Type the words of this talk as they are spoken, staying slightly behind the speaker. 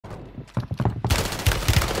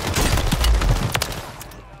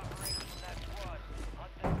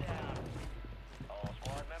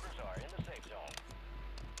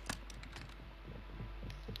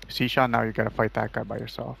T-shot, now you gotta fight that guy by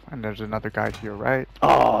yourself. And there's another guy to your right.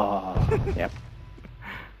 Oh, yep.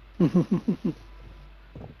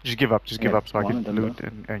 Just give up, Yeah, so I one could of them, loot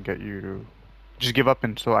though. and get you... Just give up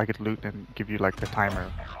and so I could loot and give you like the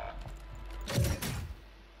timer.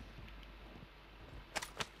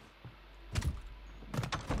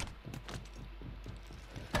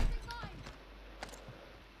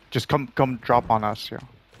 Just come drop on us, yeah.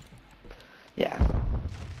 Yeah.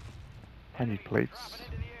 I need plates.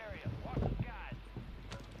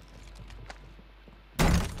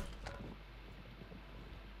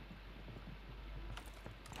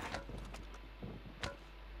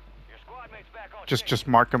 Just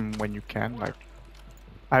mark them when you can. Like,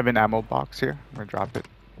 I have an ammo box here. I'm gonna drop it.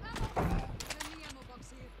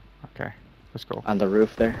 Okay, let's go. On the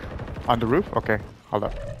roof there. On the roof? Okay, hold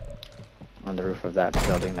up. On the roof of that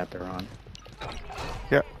building that they're on.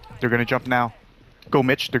 Yeah, they're gonna jump now. Go,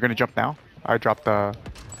 Mitch. They're gonna jump now. I dropped the.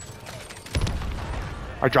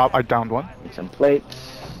 I downed one. Need some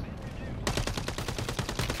plates.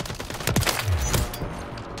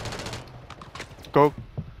 Go.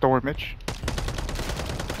 Don't worry, Mitch.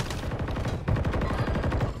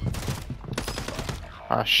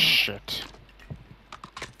 Ah, shit.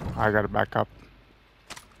 I gotta back up.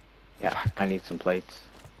 Yeah, I need some plates.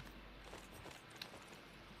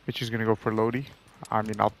 Mitch is gonna go for Lodi. I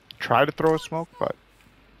mean, I'll try to throw a smoke, but...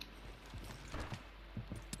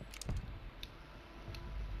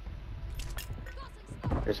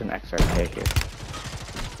 There's an XRK here.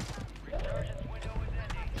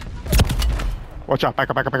 Watch out, back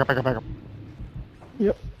up.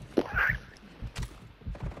 Yep.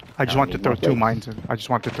 I just want to throw two mines in. I just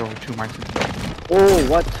want to throw 2 mines in. Oh,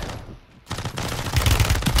 what?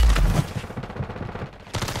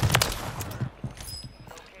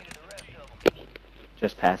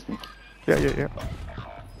 Just past me. Yeah. You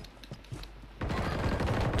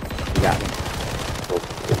got me.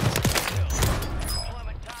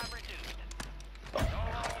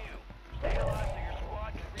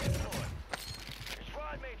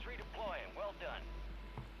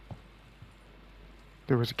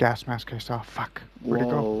 There was a gas mask I saw. Fuck. Where'd it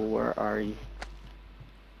go? Whoa, where are you?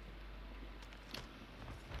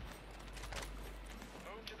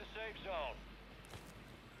 Move to the safe zone.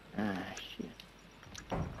 Ah, shit.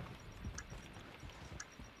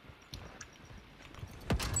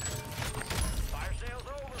 Fire sales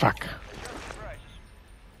over. Fuck. Adjusting prices.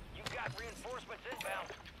 You've got reinforcements inbound.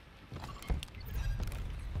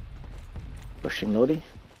 Pushing Lodi?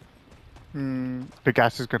 The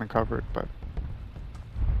gas is gonna cover it, but...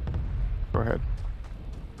 Go ahead.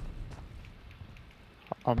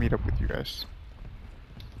 I'll meet up with you guys.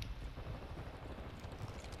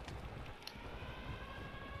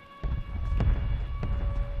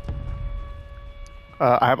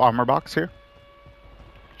 I have armor box here.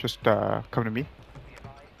 Just come to me.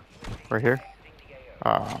 Right here.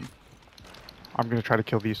 I'm gonna try to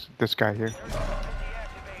kill this guy here.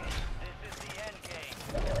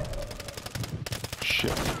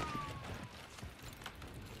 Shit.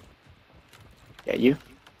 Yeah, you?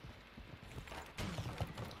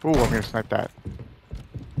 Ooh, I'm gonna snipe that.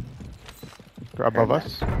 They're above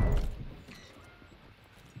us.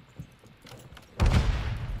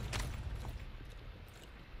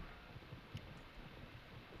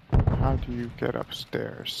 How do you get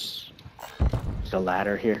upstairs? There's a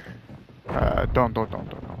ladder here. Don't.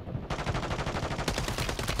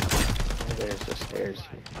 There's the stairs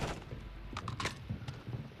here.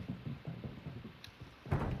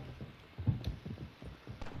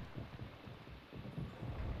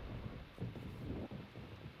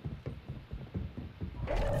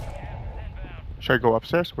 Should I go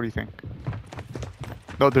upstairs? What do you think?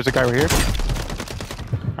 No, there's a guy right here.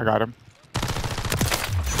 I got him.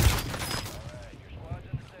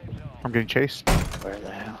 I'm getting chased. Where the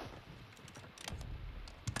hell?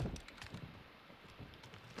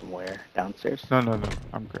 From where? Downstairs? No.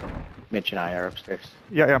 I'm good. Mitch and I are upstairs.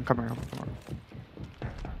 Yeah, I'm coming. Just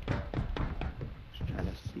trying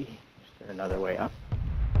to see. Is there another way up?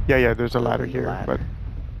 Yeah, there's a ladder here, Ladder. but...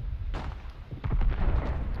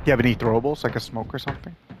 You have any throwables, like a smoke or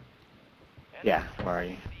something? Yeah, where are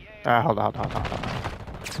you? Hold on.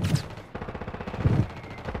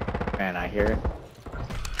 Man, I hear it.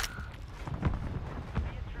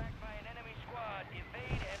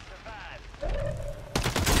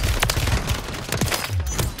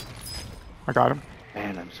 I got him.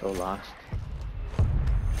 Man, I'm so lost.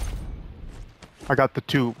 I got the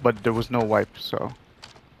 2, but there was no wipe, so...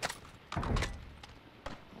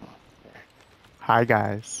 Hi,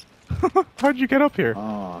 guys. How'd you get up here?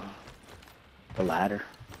 Oh, the ladder.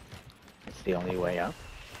 It's the only way up.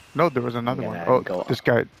 No, there was another one. gonna Oh, go this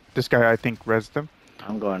guy I think rezzed him.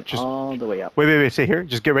 I'm going Just all the way up. wait. Stay here.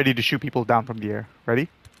 Just get ready to shoot people down from the air. Ready?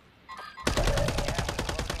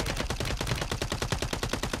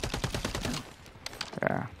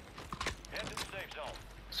 Yeah. Head to the safe zone.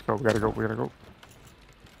 Let's go. We gotta go. We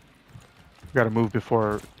gotta move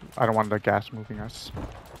before. I don't want the gas moving us.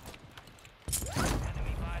 Enemy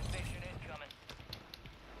buy station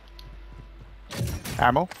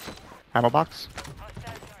incoming. Ammo box.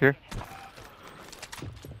 Here.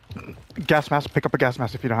 Gas mask. Pick up a gas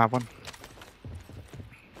mask if you don't have one.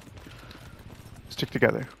 Stick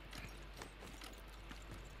together.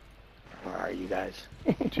 Where are you guys?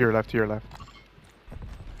 To your left. To your left.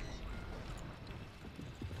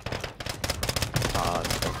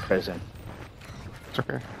 The prison It's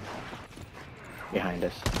okay. behind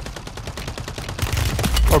us.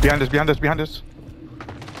 Oh, behind us. Behind us. Behind us.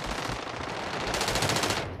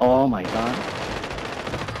 Oh my god.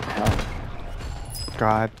 Hell.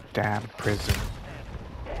 God damn prison.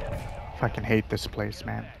 Fucking hate this place,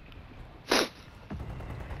 man.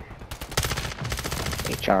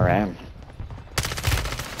 HRM.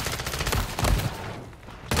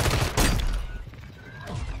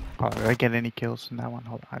 Oh, did I get any kills in that one?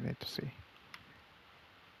 Hold on, I need to see.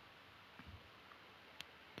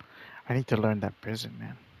 I need to learn that prison,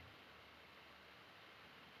 man.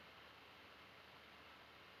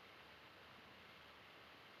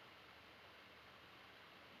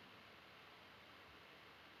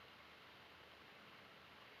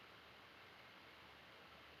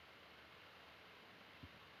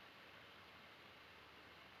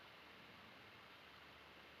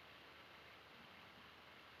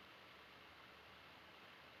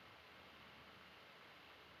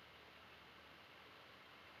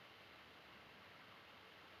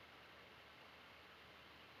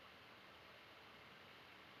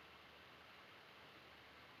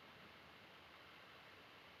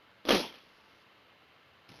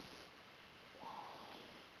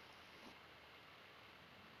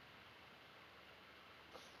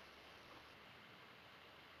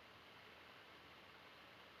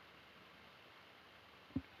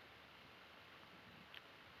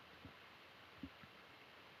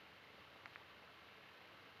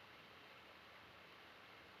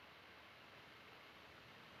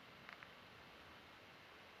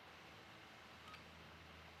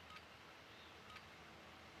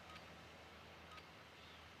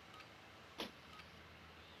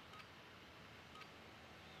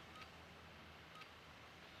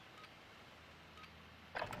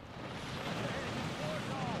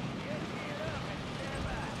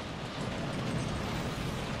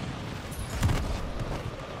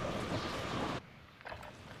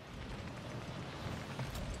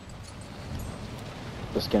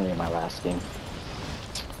 This is gonna be my last game.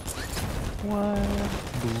 What?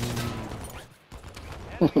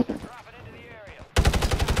 Dropping into the area.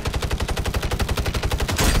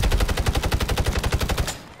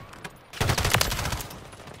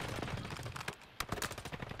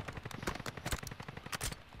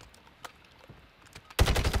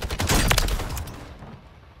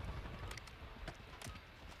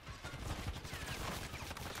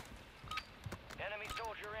 Enemy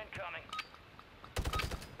soldier incoming.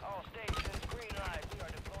 All stations, green light. We are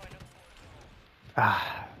deploying to the war zone.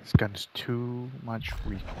 Ah, this gun's too much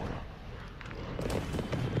recoil.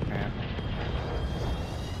 Man,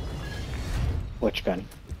 Which gun?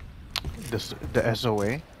 the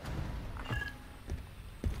SOA.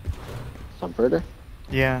 Subverter?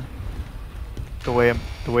 Yeah. The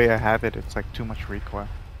way I have it, it's like too much recoil.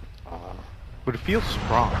 But it feels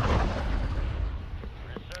strong.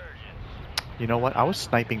 Resurgence. You know what? I was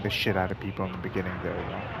sniping the shit out of people in the beginning there,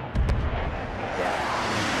 though.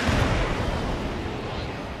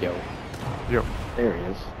 Yo. Yo, There he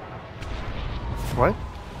is. what?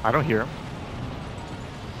 I don't hear him.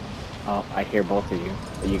 Oh, I hear both of you.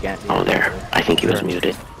 But you can't. Oh, there. I think he was There.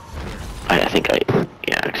 muted. I think I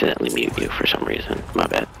accidentally mute you for some reason. My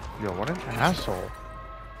bad. Yo, what an asshole.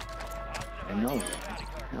 I know.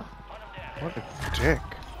 Yeah. What a dick.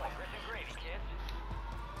 Chris and gravy,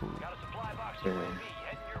 kids. Got a supply box Yeah. UAV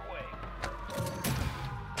heading your way.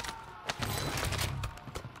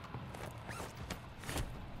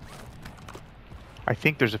 I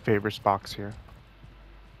think there's a favorites box here.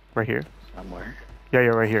 Right here? Somewhere. Yeah,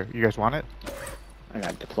 right here. You guys want it? I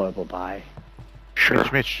got deployable buy. Sure.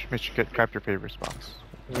 Mitch, grab your favorites box.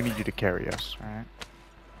 We need you to carry us, alright?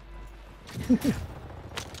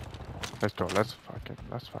 Let's go, let's fucking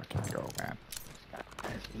go, man. Got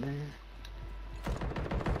guys in there.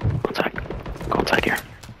 One sec. Go inside here.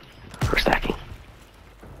 We're stacking.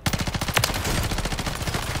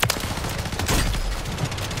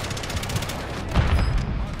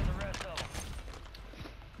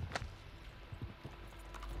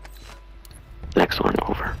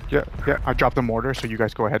 Yeah, yeah. I dropped the mortar, so you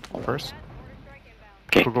guys go ahead first.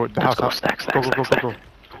 Okay, Go, the let's house, go. house. Stack, Go, stack, go, go, stack, go, go. stack.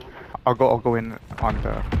 I'll go in on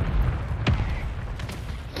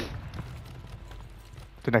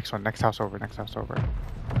the next one. Next house over. Next house over.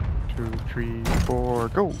 2, 3, 4,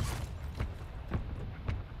 go.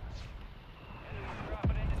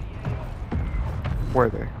 Where are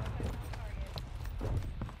they?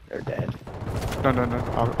 They're dead. No, no, no.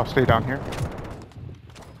 I'll stay down here.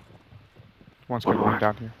 One's One going more.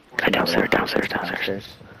 down here. Okay, downstairs.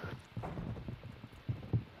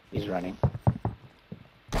 He's running.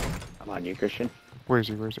 I'm on you, Christian. Where is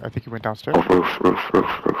he? Where is he? I think he went downstairs. Oh, roof.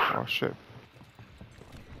 Oh shit.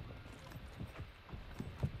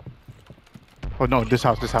 Oh no, this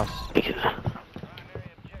house. Yeah.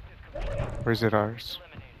 Or is it ours?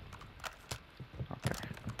 Okay.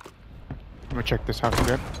 I'm gonna check this house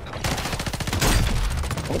again.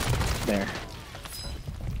 Oh, there.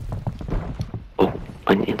 Oh,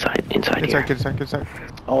 inside here. Inside.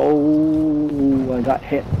 Oh, I got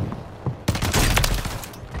hit.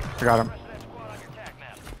 I got him.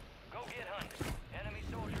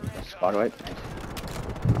 Spot right.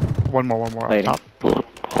 One more up Lady. top. Hold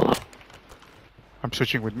up. I'm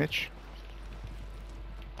switching with Mitch.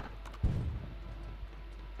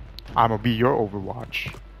 I'ma be your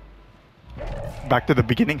Overwatch. Back to the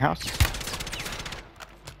beginning house.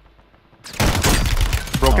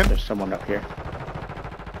 Oh, Broken? there's someone up here.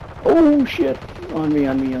 Oh shit! On me.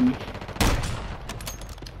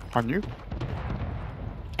 On you?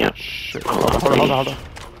 Yep. Shit. Hold Hold on.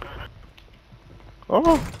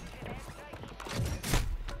 Oh!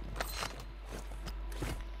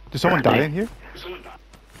 Did someone die in here?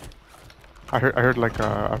 I heard like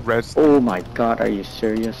a red. Oh my god, are you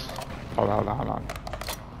serious? Hold on.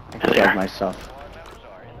 I killed myself.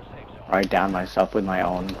 Or I downed myself with my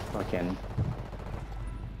own fucking...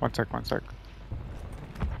 One sec.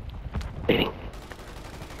 Waiting.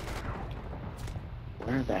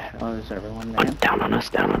 Where the hell is everyone, Oh, man? down on us.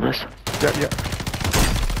 Yeah.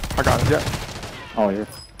 I got it, yeah. Oh,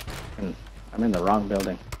 I'm in the wrong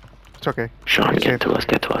building. It's okay. Sean, You're get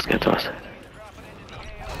safe. to us.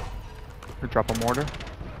 We drop a mortar.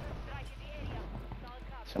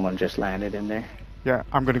 Someone just landed in there. Yeah,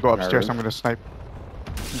 I'm gonna go On our upstairs. roof. I'm gonna snipe.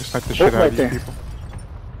 The shit out right of these there. people.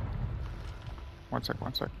 One sec.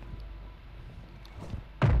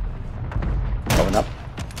 Going up.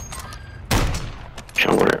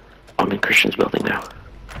 Sean, I'm in Christian's building now.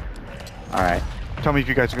 Alright. Tell me if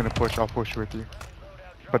you guys are gonna push. I'll push with you.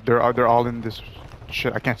 But they're all in this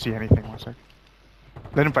shit. I can't see anything. One sec.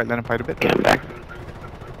 Let him fight a bit. Get him back.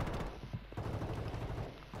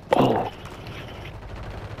 Oh,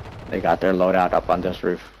 They got their loadout up on this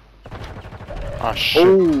roof. Oh shit.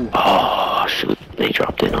 Ooh. oh, shoot. They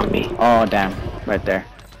dropped in on me. Oh, damn. Right there.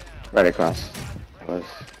 Right across. It was...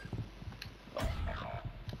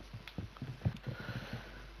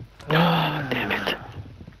 Oh, damn it.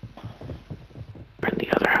 We're in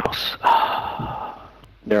the other house. Oh.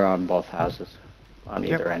 They're on both houses. On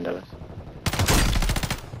Yep. either end of us.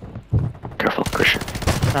 Careful, Christian.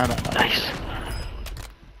 No. Nice.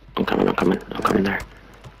 I'm coming there.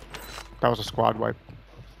 That was a squad wipe.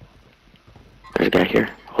 There's a guy here.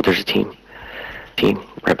 Oh, there's a team. Team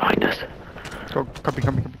right behind us. Go,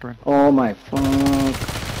 come in. Oh my fuck.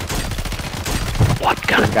 What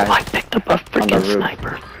gun? Guys I picked up a on the freaking roof.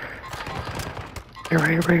 sniper. Here.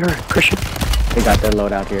 Christian. They got their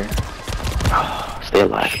loadout here. Stay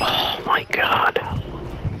alive. Oh my god.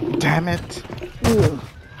 Damn it.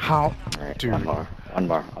 How? Alright, Dude. one more.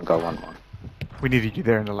 I'll go one more. We needed you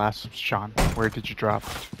there in the last, Sean. Where did you drop?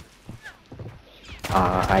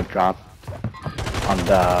 I dropped on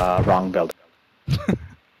the wrong building.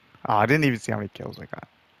 Oh, I didn't even see how many kills I got.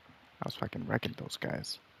 I was fucking wrecking those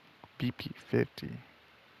guys. BP 50.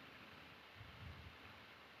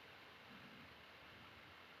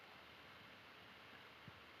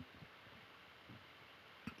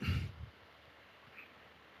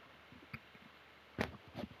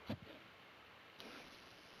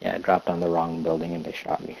 Yeah, I dropped on the wrong building and they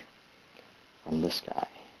shot me. From this guy.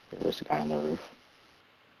 There was a guy on the roof.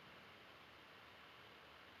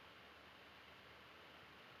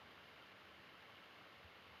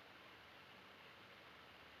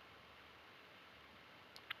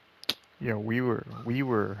 Yeah, we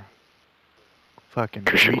were fucking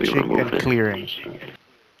Christian, we were reaching and moving. clearing.